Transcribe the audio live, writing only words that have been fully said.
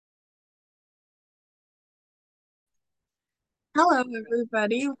Hello,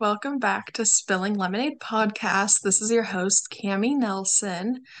 everybody. Welcome back to Spilling Lemonade podcast. This is your host, Cami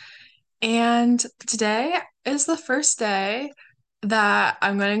Nelson. And today is the first day that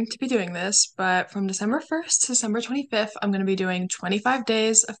I'm going to be doing this, but from December 1st to December 25th, I'm going to be doing 25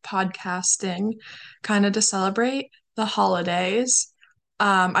 days of podcasting, kind of to celebrate the holidays.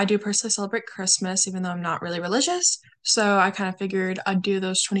 I do personally celebrate Christmas, even though I'm not really religious. So I kind of figured I'd do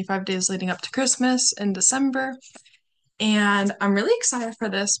those 25 days leading up to Christmas in December. And I'm really excited for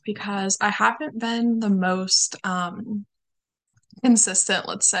this because I haven't been the most consistent,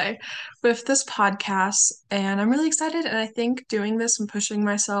 let's say, with this podcast. And I'm really excited. And I think doing this and pushing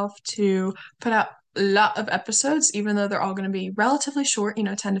myself to put out a lot of episodes, even though they're all going to be relatively short,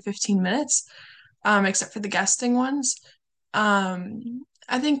 10 to 15 minutes, except for the guesting ones.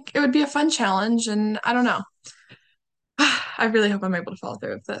 I think it would be a fun challenge. And I don't know. I really hope I'm able to follow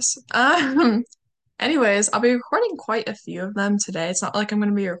through with this. Anyways, I'll be recording quite a few of them today. It's not like I'm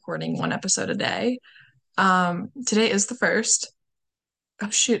going to be recording one episode a day. Today is the first. Oh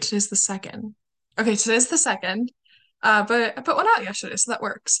shoot, today's the second. Okay, today's the second. But I put one out yesterday, so that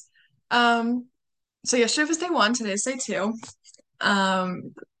works. Um, so yesterday was day one, today's day two.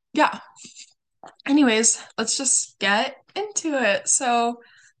 Um, yeah. Anyways, let's just get into it.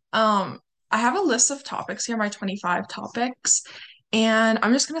 Um, I have a list of topics here, my 25 topics, and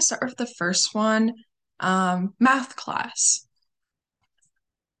I'm just gonna start with the first one, math class.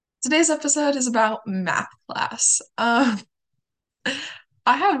 Today's episode is about math class. I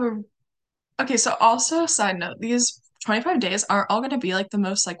have a okay, so also side note, these 25 days are all gonna be like the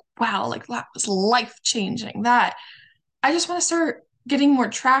most like wow, like that was life-changing. That I just want to start getting more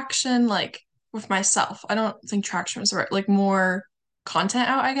traction like with myself. I don't think traction was the right like more content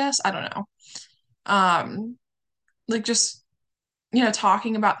out, I guess. I don't know. Like just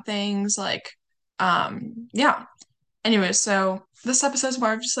talking about things like yeah. Anyway, so this episode's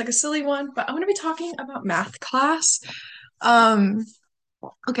more of just like a silly one, but I'm gonna be talking about math class. Um,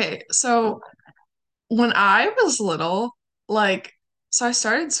 okay, so when I was little, like, so I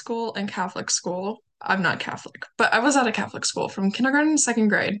started school in Catholic school. I'm not Catholic, but I was at a Catholic school from kindergarten to second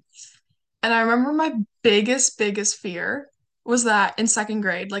grade. And I remember my biggest fear was that in second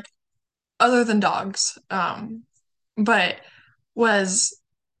grade, like, other than dogs, but was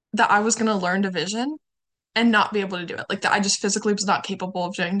that I was gonna learn division and not be able to do it. Like that I just physically was not capable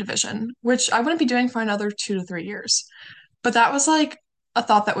of doing division, which I wouldn't be doing for another 2 to 3 years. But that was like a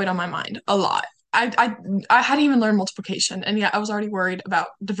thought that weighed on my mind a lot. I hadn't even learned multiplication, and yet I was already worried about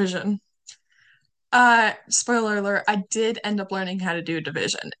division. Spoiler alert, I did end up learning how to do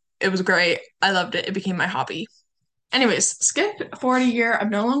division. It was great. I loved it. It became my hobby. Anyways, skip forward a year. I'm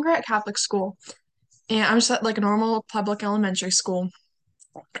no longer at Catholic school, and I'm just at like a normal public elementary school.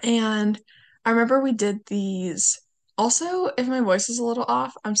 And I remember we did these. Also, if my voice is a little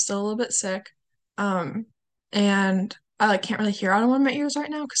off, I'm still a little bit sick. Um, and I like can't really hear out of one of my ears right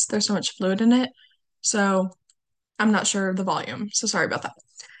now because there's so much fluid in it. So I'm not sure of the volume. So sorry about that.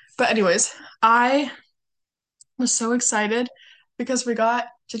 But anyways, I was so excited because we got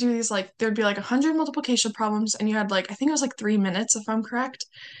to do these like there'd be like 100 multiplication problems and you had like I think it was like 3 minutes if I'm correct.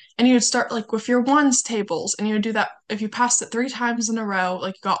 And you would start like with your ones tables and you would do that if you passed it 3 times in a row,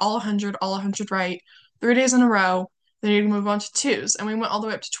 like you got all 100 right, 3 days in a row, then you'd move on to twos. And we went all the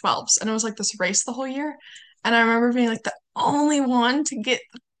way up to 12s. And it was like this race the whole year. And I remember being like the only one to get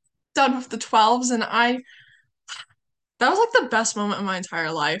done with the 12s. And that was like the best moment of my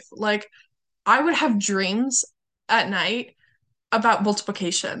entire life. Like I would have dreams at night about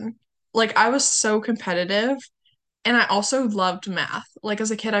multiplication. Like I was so competitive and I also loved math. Like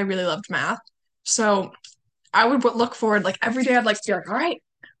as a kid, I really loved math. So I would look forward like every day. I'd like be like, all right,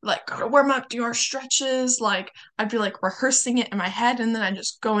 like gotta warm up, do our stretches. Like I'd be like rehearsing it in my head, and then I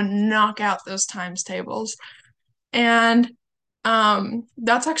just go and knock out those times tables. And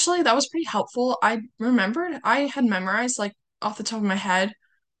that was pretty helpful. I remembered I had memorized like off the top of my head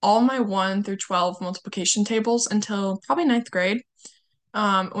all my 1 through 12 multiplication tables until probably ninth grade,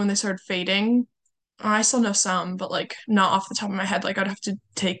 when they started fading. I still know some, but like not off the top of my head. Like I'd have to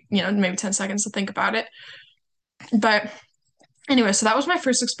take, maybe 10 seconds to think about it. But anyway, so that was my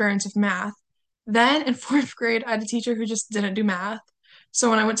first experience of math. Then in fourth grade, I had a teacher who just didn't do math. So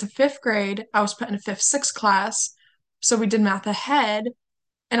when I went to fifth grade, I was put in a fifth, sixth class. So we did math ahead,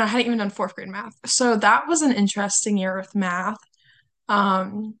 and I hadn't even done fourth grade math. So that was an interesting year with math.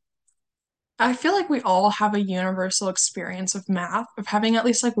 Um, I feel like we all have a universal experience of math, of having at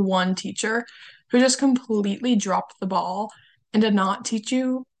least like one teacher who just completely dropped the ball and did not teach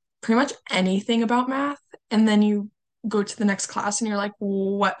you pretty much anything about math. And then you go to the next class and you're like,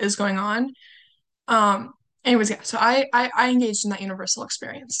 what is going on? Anyways, yeah, so I engaged in that universal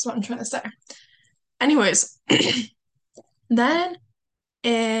experience, is what I'm trying to say. Anyways, then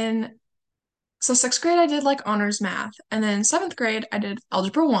in so sixth grade I did like honors math, and then seventh grade I did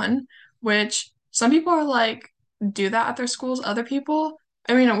algebra one, which some people are like do that at their schools. Other people,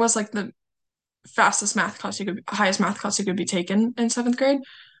 I mean, it was like the fastest math class you could, highest math class you could be taken in seventh grade,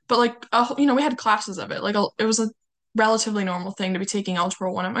 but like we had classes of it. Like it was a relatively normal thing to be taking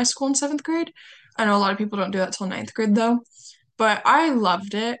algebra one at my school in seventh grade. I know a lot of people don't do that till ninth grade though, but I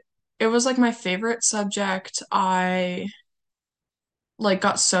loved it. It was like my favorite subject. I like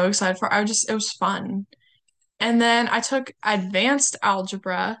got so excited for. It was fun. And then I took advanced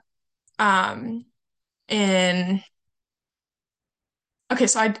algebra um in okay,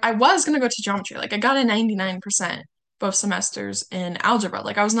 so I was gonna go to geometry. Like I got a 99% both semesters in algebra.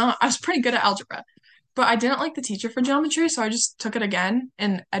 Like I was pretty good at algebra, but I didn't like the teacher for geometry, so I just took it again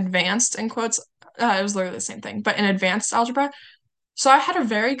in advanced in quotes. It was literally the same thing, but in advanced algebra. So I had a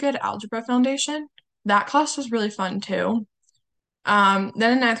very good algebra foundation. That class was really fun too. Then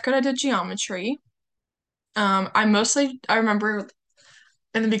in ninth grade I did geometry. I remember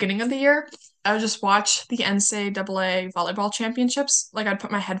in the beginning of the year, I would just watch the NCAA volleyball championships. Like I'd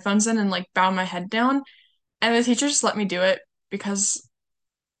put my headphones in and like bow my head down, and the teacher just let me do it because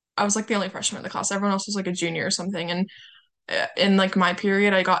I was like the only freshman in the class. Everyone else was like a junior or something. And in like my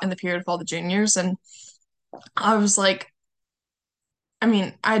period, I got in the period of all the juniors, and I was like, I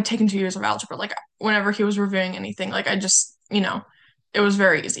mean, I had taken 2 years of algebra. Like whenever he was reviewing anything, like I just, it was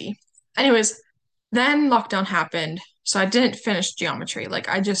very easy. Anyways, then lockdown happened, so I didn't finish geometry. Like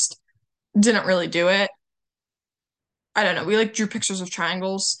I just didn't really do it. I don't know. We like drew pictures of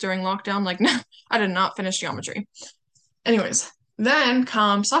triangles during lockdown. Like, no, I did not finish geometry. Anyways, then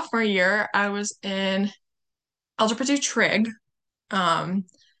come sophomore year, I was in Algebra 2 Trig, um,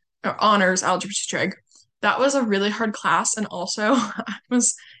 or honors Algebra 2 Trig. That was a really hard class, and also I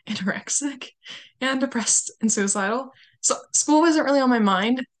was anorexic and depressed and suicidal. So school wasn't really on my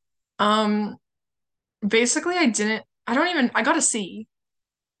mind. Um, basically, I got a C.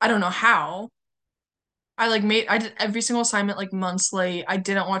 I don't know how. I did every single assignment like months late. I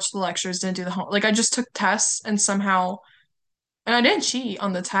didn't watch the lectures, didn't do the home. Like I just took tests and somehow, and I didn't cheat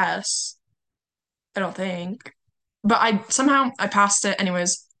on the tests, I don't think. But I passed it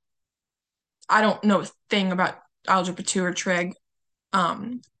anyways. I don't know a thing about algebra 2 or trig.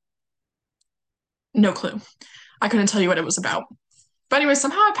 Um, no clue. I couldn't tell you what it was about. But anyway,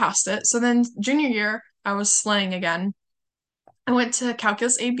 somehow I passed it. So then junior year, I was slaying again. I went to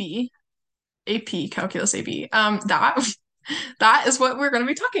Calculus AB, AP Calculus AB. That is what we're going to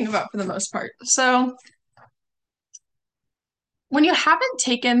be talking about for the most part. So when you haven't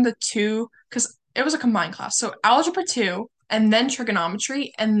taken the two, because it was a combined class, so algebra 2 and then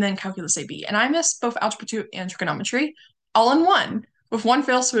trigonometry and then calculus AB. And I missed both algebra 2 and trigonometry all in one with one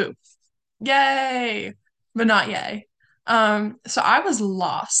fell swoop. Yay! But not yay. So I was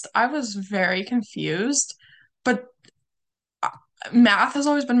lost. I was very confused, but uh, math has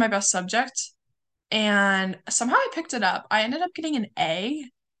always been my best subject, and somehow I picked it up. I ended up getting an A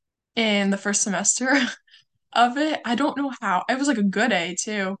in the first semester of it. I don't know how. It was like a good A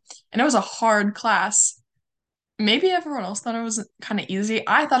too. And it was a hard class. Maybe everyone else thought it was kind of easy.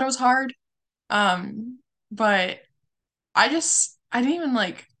 I thought it was hard. But I didn't even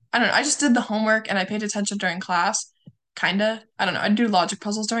like, I don't know. I just did the homework and I paid attention during class. Kinda. I don't know. I'd do logic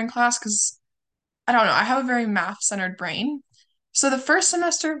puzzles during class because I don't know. I have a very math-centered brain. So the first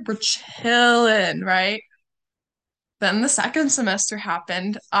semester, we're chilling, right? Then the second semester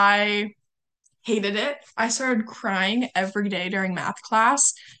happened. I hated it. I started crying every day during math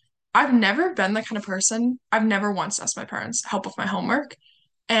class. I've never been the kind of person, I've never once asked my parents to help with my homework,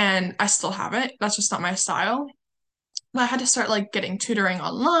 and I still haven't. That's just not my style. But I had to start like getting tutoring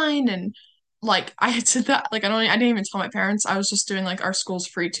online and like I did that like I didn't even tell my parents. I was just doing like our school's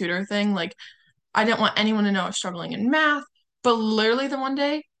free tutor thing. Like I didn't want anyone to know I was struggling in math. But literally the one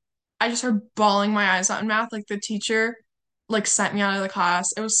day I just started bawling my eyes out in math. Like the teacher like sent me out of the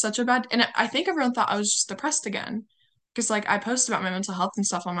class. It was such a bad, and I think everyone thought I was just depressed again. Because like I posted about my mental health and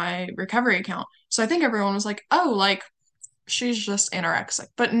stuff on my recovery account. So I think everyone was like, oh, like she's just anorexic.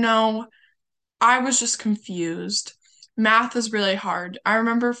 But no, I was just confused. Math is really hard. I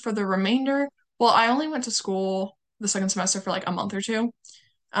remember for the remainder, well, I only went to school the second semester for like a month or two.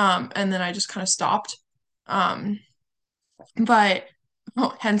 And then I just kind of stopped. Um, but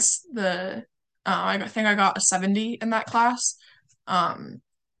hence I think I got a 70 in that class.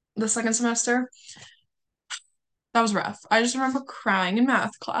 The second semester. That was rough. I just remember crying in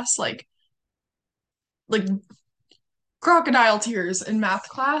math class, like crocodile tears in math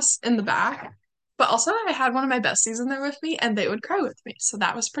class in the back. But also I had one of my besties in there with me and they would cry with me. So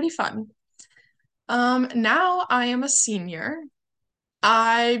that was pretty fun. Now I am a senior.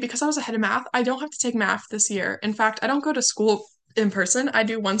 Because I was ahead of math, I don't have to take math this year. In fact, I don't go to school in person. I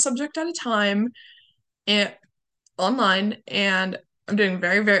do one subject at a time and online, and I'm doing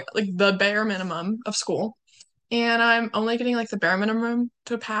very, very like the bare minimum of school. And I'm only getting like the bare minimum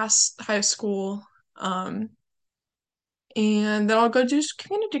to pass high school. Um, and then I'll go do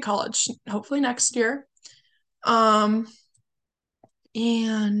community college, hopefully next year. Um,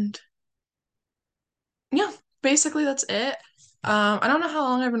 and yeah, basically that's it. I don't know how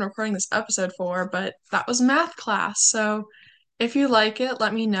long I've been recording this episode for, but that was math class. So if you like it,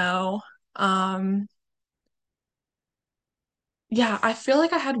 let me know. Um, yeah, I feel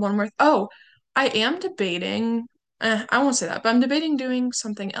like I had one more. Oh, I am debating. I won't say that, but I'm debating doing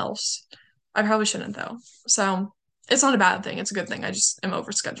something else. I probably shouldn't though. So it's not a bad thing. It's a good thing. I just am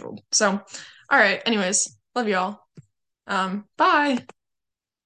overscheduled. So, all right. Anyways, love y'all. Bye.